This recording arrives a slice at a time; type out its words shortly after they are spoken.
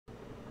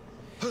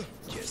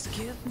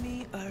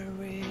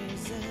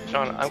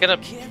John, I'm gonna.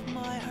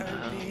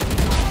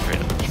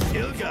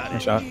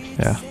 Nice shot.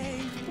 Yeah.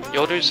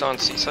 Yoru's on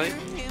C site.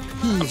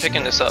 I'm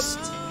picking this up.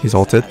 He's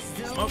ulted.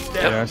 Yep.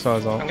 Yeah, I saw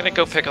his ult. I'm gonna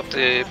go pick up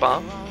the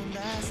bomb.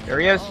 There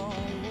he is.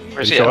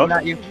 Where's Did he he show at? up?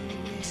 At you.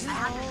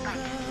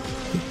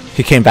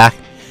 He came back.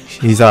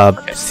 He's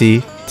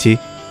C T.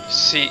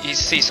 He's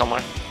C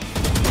somewhere.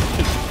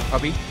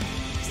 Cubby.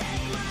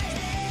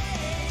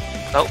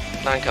 Nope,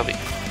 not in Cubby.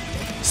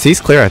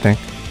 C's clear, I think.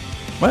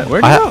 What?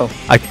 Where'd you go?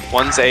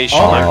 One's A Oh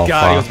short. my god, he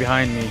fuck. was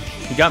behind me.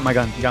 He got my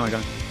gun. He got my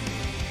gun.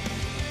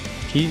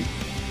 He.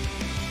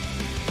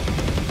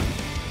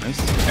 Nice.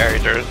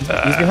 Buried her. He's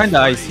behind the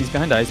ice. He's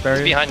behind the ice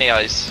barrier. Behind the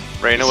ice.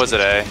 Reyna was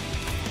at A.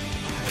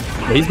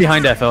 Yeah, he's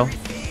behind FL.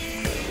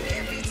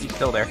 He's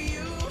still there.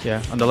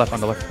 Yeah, on the left. Yeah.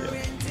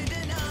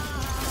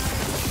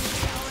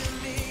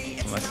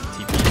 Unless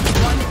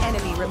TP. One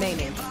enemy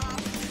remaining.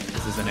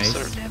 This is an Yes,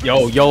 ace. sir.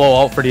 Yo, YOLO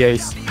ult for the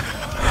ace.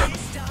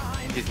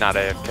 He's not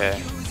AFK.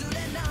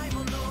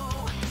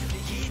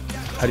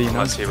 How do you know?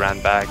 Unless he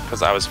ran back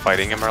because I was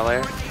fighting him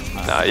earlier.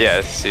 Nah,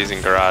 yes, he's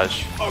in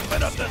garage.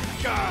 Open up the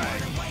sky!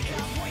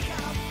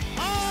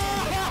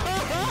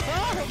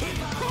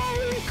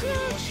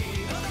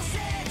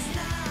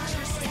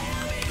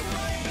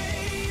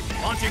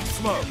 Launching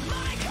smoke.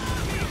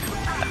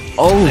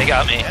 Oh. They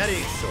got me.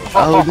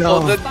 Oh no.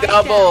 The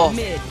double.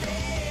 Mid.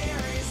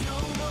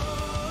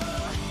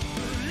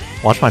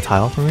 Watch my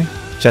tile for me.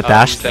 Jett Oh,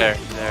 dash. he's there.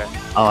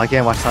 Oh, I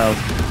can't watch tiles.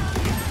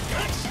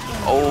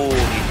 Oh,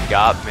 he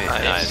got me.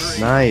 Nice.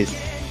 Nice.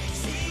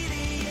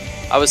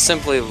 Nice. I was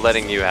simply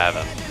letting you have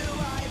him.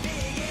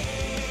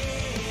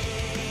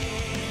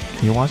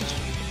 Can you watch?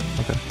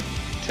 Okay.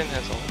 Tin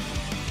has ult.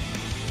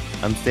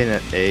 I'm staying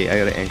at A. I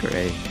gotta anchor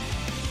A.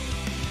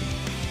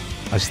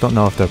 I just don't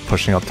know if they're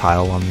pushing up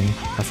tile on me.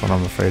 That's what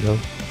I'm afraid of.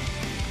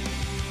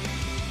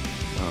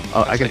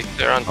 Oh, I can. Like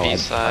they're on Oh, B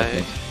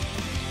side.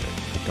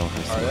 I don't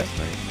have Are they? space,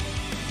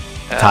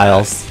 right?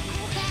 Tiles.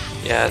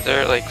 Yeah,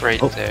 they're like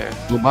right Oh. there.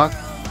 Blue box?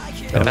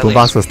 Yeah, At blue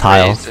box least was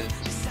tiles. raised it.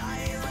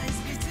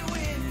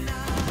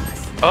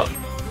 Oh,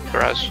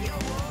 garage.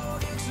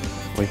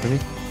 Wait for me.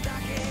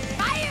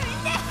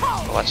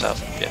 Watch out.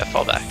 Yeah,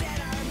 fall back.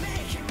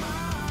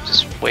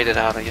 Just wait it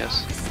out, I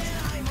guess.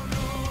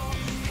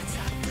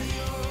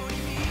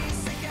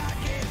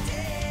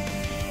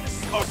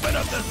 Open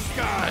up the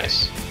sky!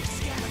 Nice.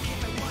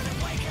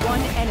 One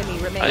enemy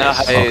remaining.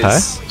 Nice.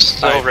 Nice.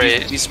 Still Alright,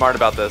 raised. be smart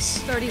about this.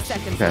 30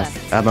 seconds Okay.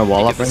 left. I have my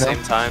wall At up the right same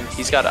now. time,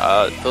 he's got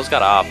those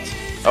got opt.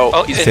 Oh,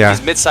 Oh, he's, yeah.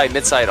 he's mid-side.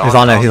 He's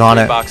on it, he's on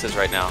three it. boxes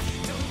right now.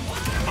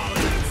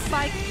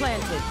 Spike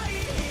planted.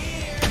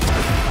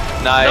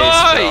 Nice.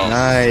 Nice! Joe.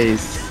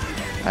 Nice.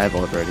 I have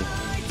ult ready.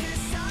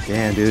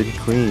 Damn, dude.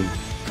 Clean.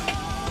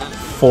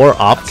 4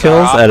 op That's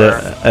kills our and,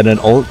 offer. and an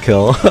ult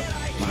kill.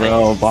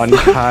 Bro,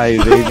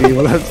 Bankai, baby.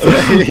 What I'm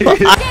saying.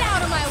 Get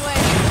out of my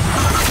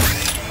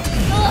way.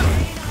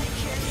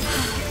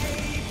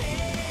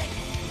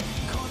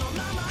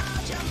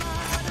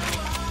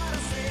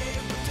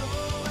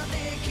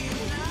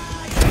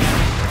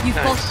 You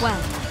fought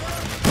well.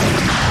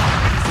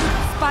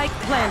 Spike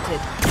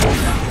planted.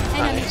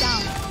 Enemy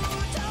down.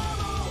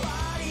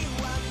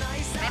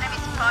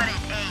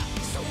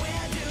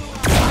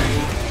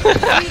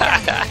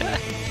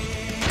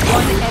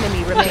 One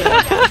enemy remaining.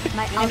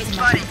 My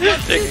ultimate.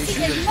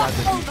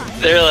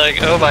 They're like,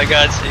 oh my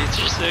god, Sage,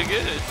 you're so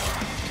good.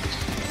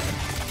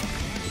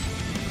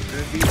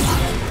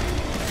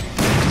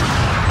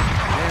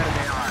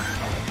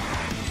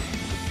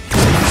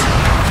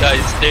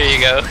 Nice, there you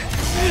go.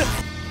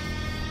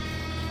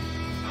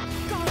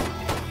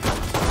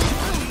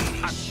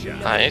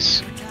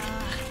 Nice.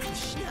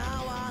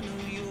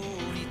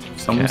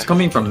 Someone's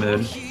coming from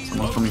mid.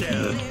 Someone's coming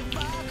from mid.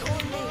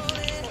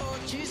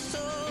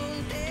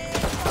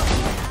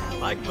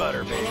 Like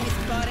butter, baby.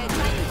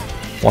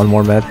 One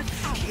more med.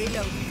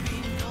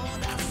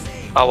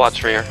 I'll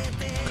watch rear.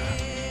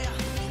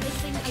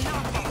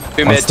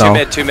 Two On mid, snow. two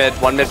mid, two mid.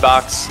 One mid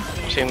box.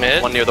 2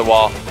 mid. One near the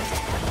wall.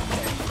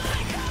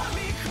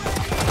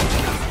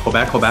 Hold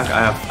back.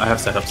 I have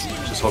setups.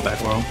 Just hold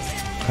back low.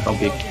 Don't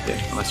peek, yeah,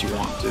 unless you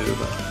want to,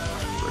 but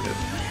we're good.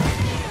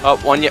 Oh,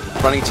 one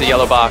running to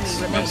yellow box.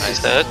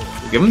 He's dead.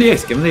 Give him the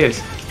ace. Give him the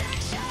ace.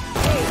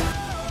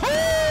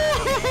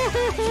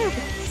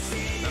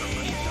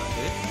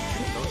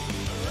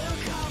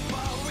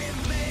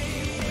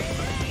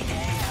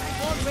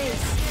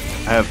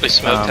 I have. We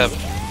smoked him.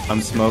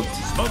 I'm smoked.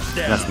 Smoke's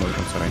down. Not smoked.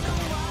 I'm sorry.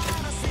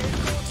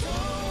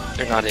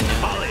 They're not in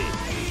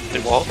yet. They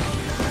wall.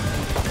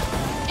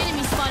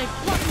 Enemy spotted.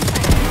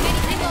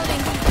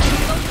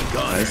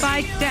 Nice.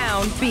 Spike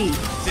down B.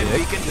 Then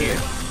we can hear.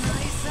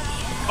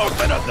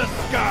 Open up the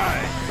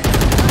sky!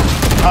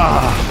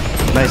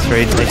 Nice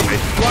trade. Nice trade.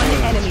 One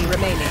enemy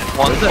remaining.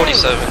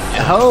 147.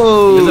 Yeah.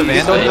 Oh,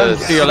 There's a Vandal.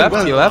 To your left.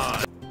 To your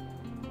left.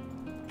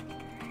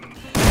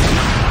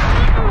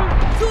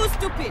 Too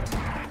stupid.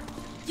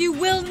 You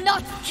will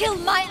not kill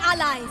my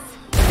allies.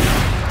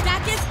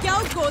 Darkest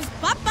girl goes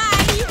bye-bye.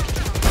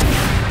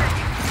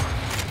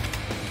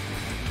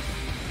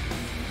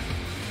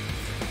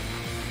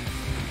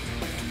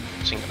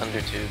 Swing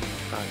under tube,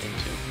 not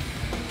into.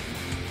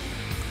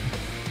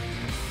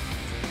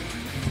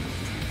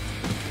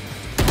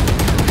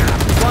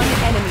 One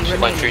enemy She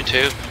went through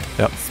remaining. tube.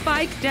 Yep.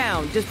 Spike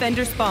down.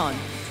 Defender spawn.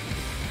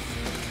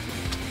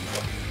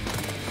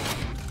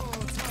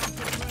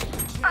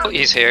 Oh,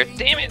 he's here.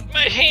 Damn it,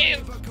 my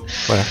hand!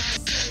 Where?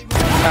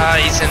 Ah,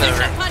 he's in the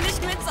room.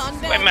 Punishment's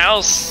on My them.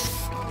 mouse!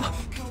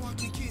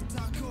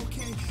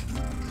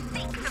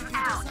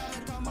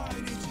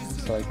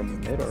 It's like a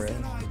mid already.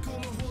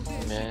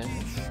 Man.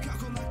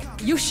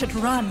 You should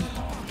run.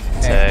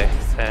 Hey.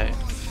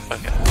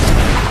 Okay.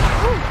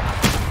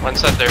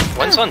 One's up there.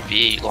 One's on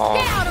B, long.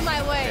 Get out of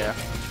my way. Yeah.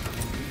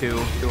 Two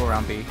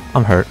around B.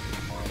 I'm hurt.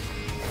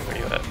 Where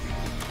you at?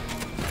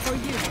 For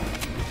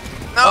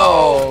you.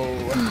 No!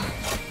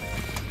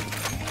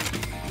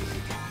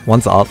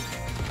 One's up.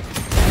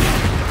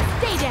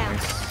 Stay down.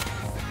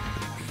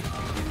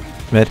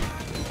 Mid.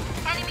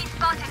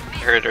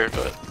 Heard her,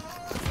 but.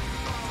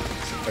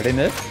 Are they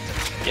mid?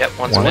 Yep,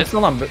 one's One. mid. One's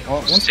still on. One's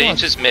still on.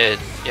 Stage is mid.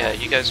 Yeah,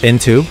 you guys. In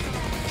tube.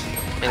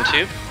 In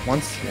tube?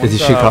 Did you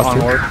shoot cross on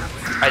tube? board.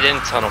 I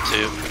didn't tunnel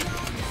tube.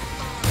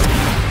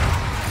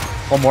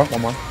 One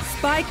more.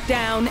 Spike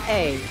down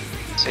A.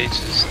 Sage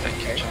is a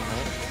kitchen,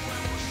 right?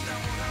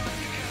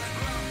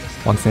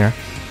 One's near.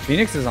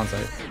 Phoenix is on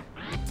site.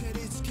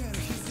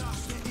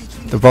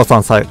 They're both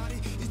on site.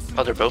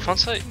 Oh, they're both on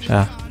site?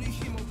 Yeah.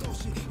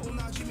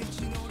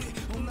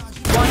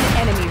 One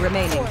enemy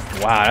remaining.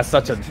 Wow, that's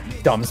such a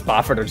dumb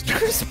spot for their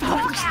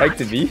spike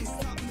to be.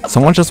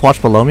 Someone just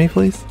watch below me,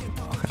 please.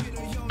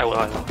 I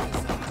will.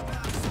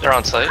 They're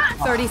on site.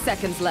 30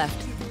 seconds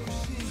left.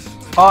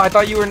 Oh, I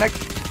thought you were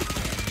next.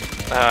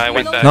 I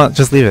went back. No,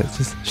 just leave it.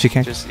 She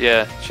can't. Just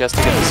yeah, she has to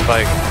get the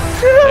spike.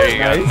 There you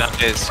go.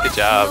 Nice, good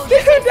job.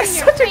 That's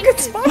such a good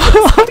spot.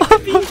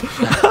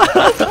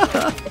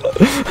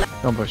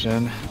 Don't push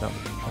in. No,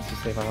 let's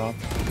just save our rob.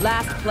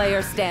 Last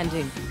player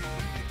standing.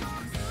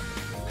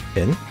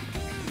 In.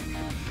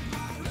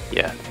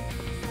 Yeah.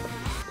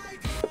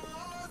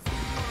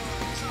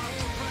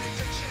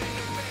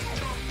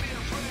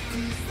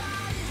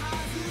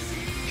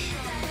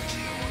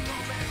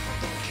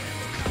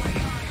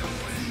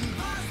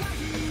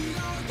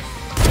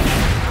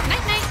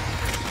 Night night.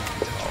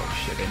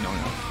 Oh shit, they know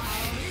now.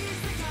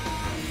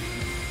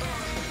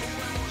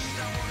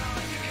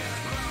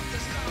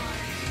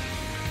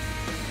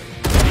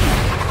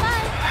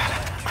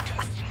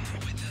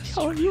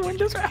 Oh, you win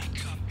this round.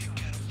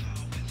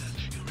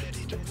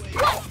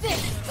 What's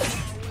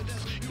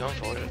this? Going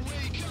for it.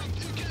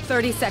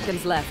 30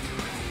 seconds left.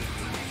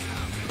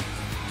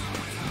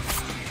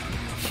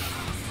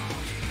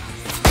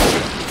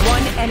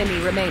 One enemy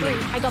remaining.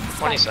 I got the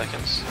 20 spike.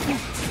 seconds.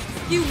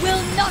 You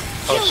will not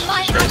kill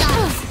my she's raised.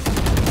 ally.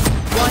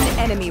 One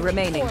enemy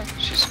remaining.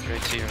 She's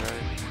right to your right.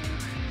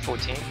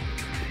 14.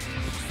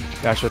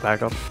 Yeah, I should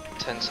back up.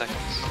 10 seconds.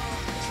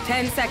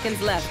 10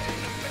 seconds left.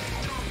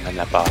 And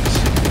that box.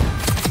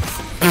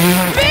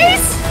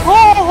 Face!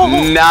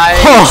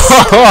 Nice!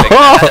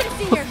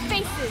 See your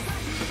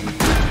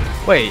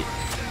faces. Wait.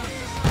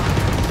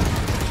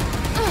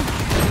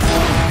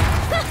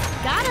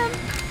 Got him.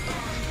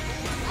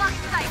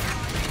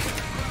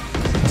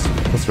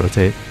 Let's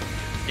rotate.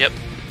 Yep,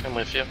 I'm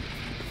with you.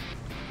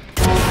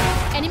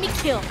 Enemy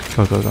kill.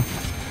 Go, go, go.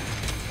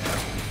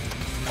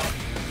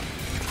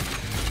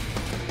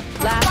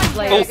 Last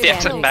player Oh,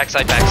 standing.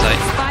 backside.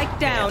 Spike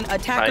down.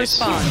 Attacker Nice.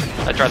 spawn.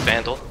 I dropped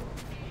Vandal.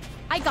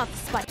 I got the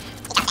spike.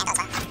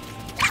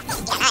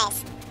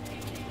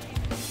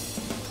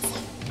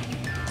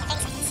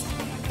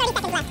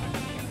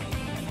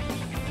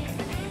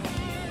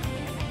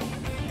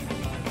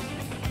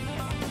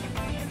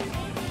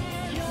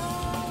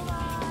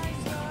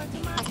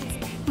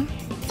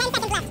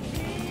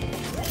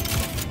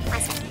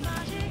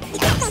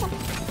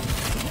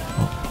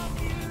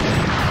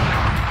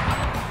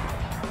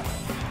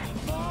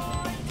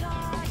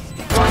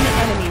 One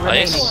enemy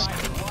remaining. Nice.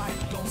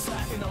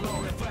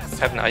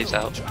 Have knives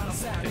out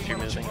if you're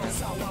moving.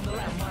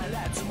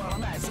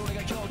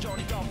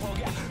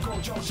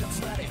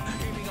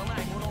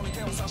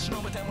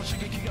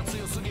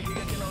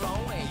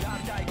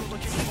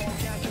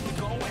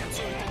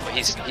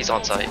 He's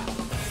on site.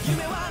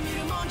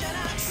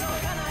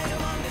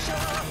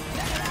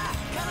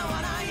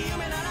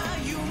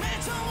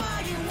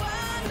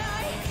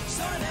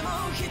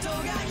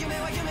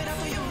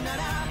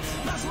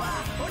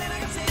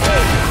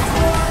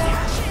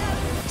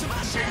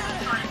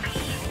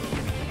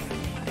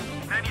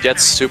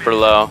 Jett's super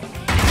low.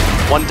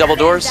 One double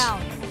doors.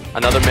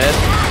 Another mid.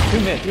 Two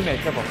mid,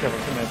 careful, two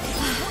mid.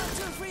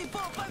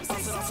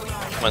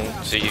 One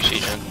to you,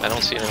 Shijin. I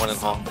don't see anyone in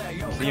hall.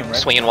 See him, right?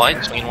 Swinging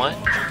wide.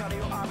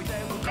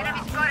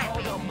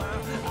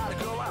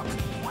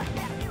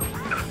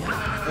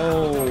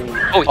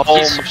 Oh. Oh, Oh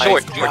he's my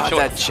short. god,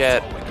 that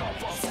Jett.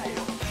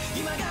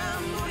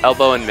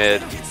 Elbow and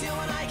mid. He's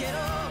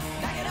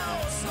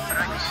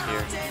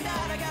here.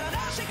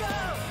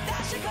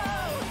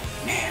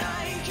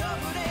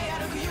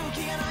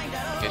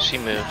 Okay, she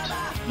moved.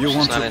 You She's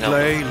want not to in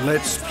play? elbow.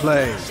 Let's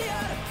play.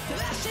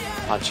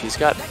 Oh, he's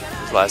got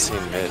his last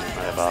team mid.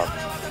 Might have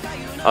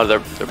Oh, they're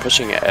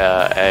pushing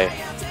A.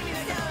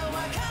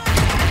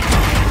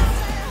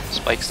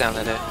 Spike's down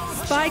at A.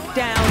 Spike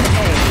down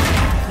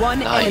A.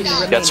 One enemy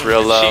remaining. Gets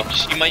real low.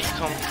 She might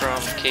come from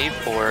cave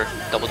or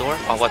double door.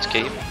 I'll watch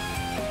cave.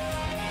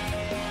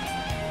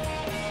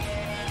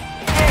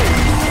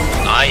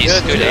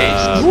 Nice, good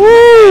ace.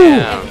 Woo!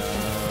 Damn.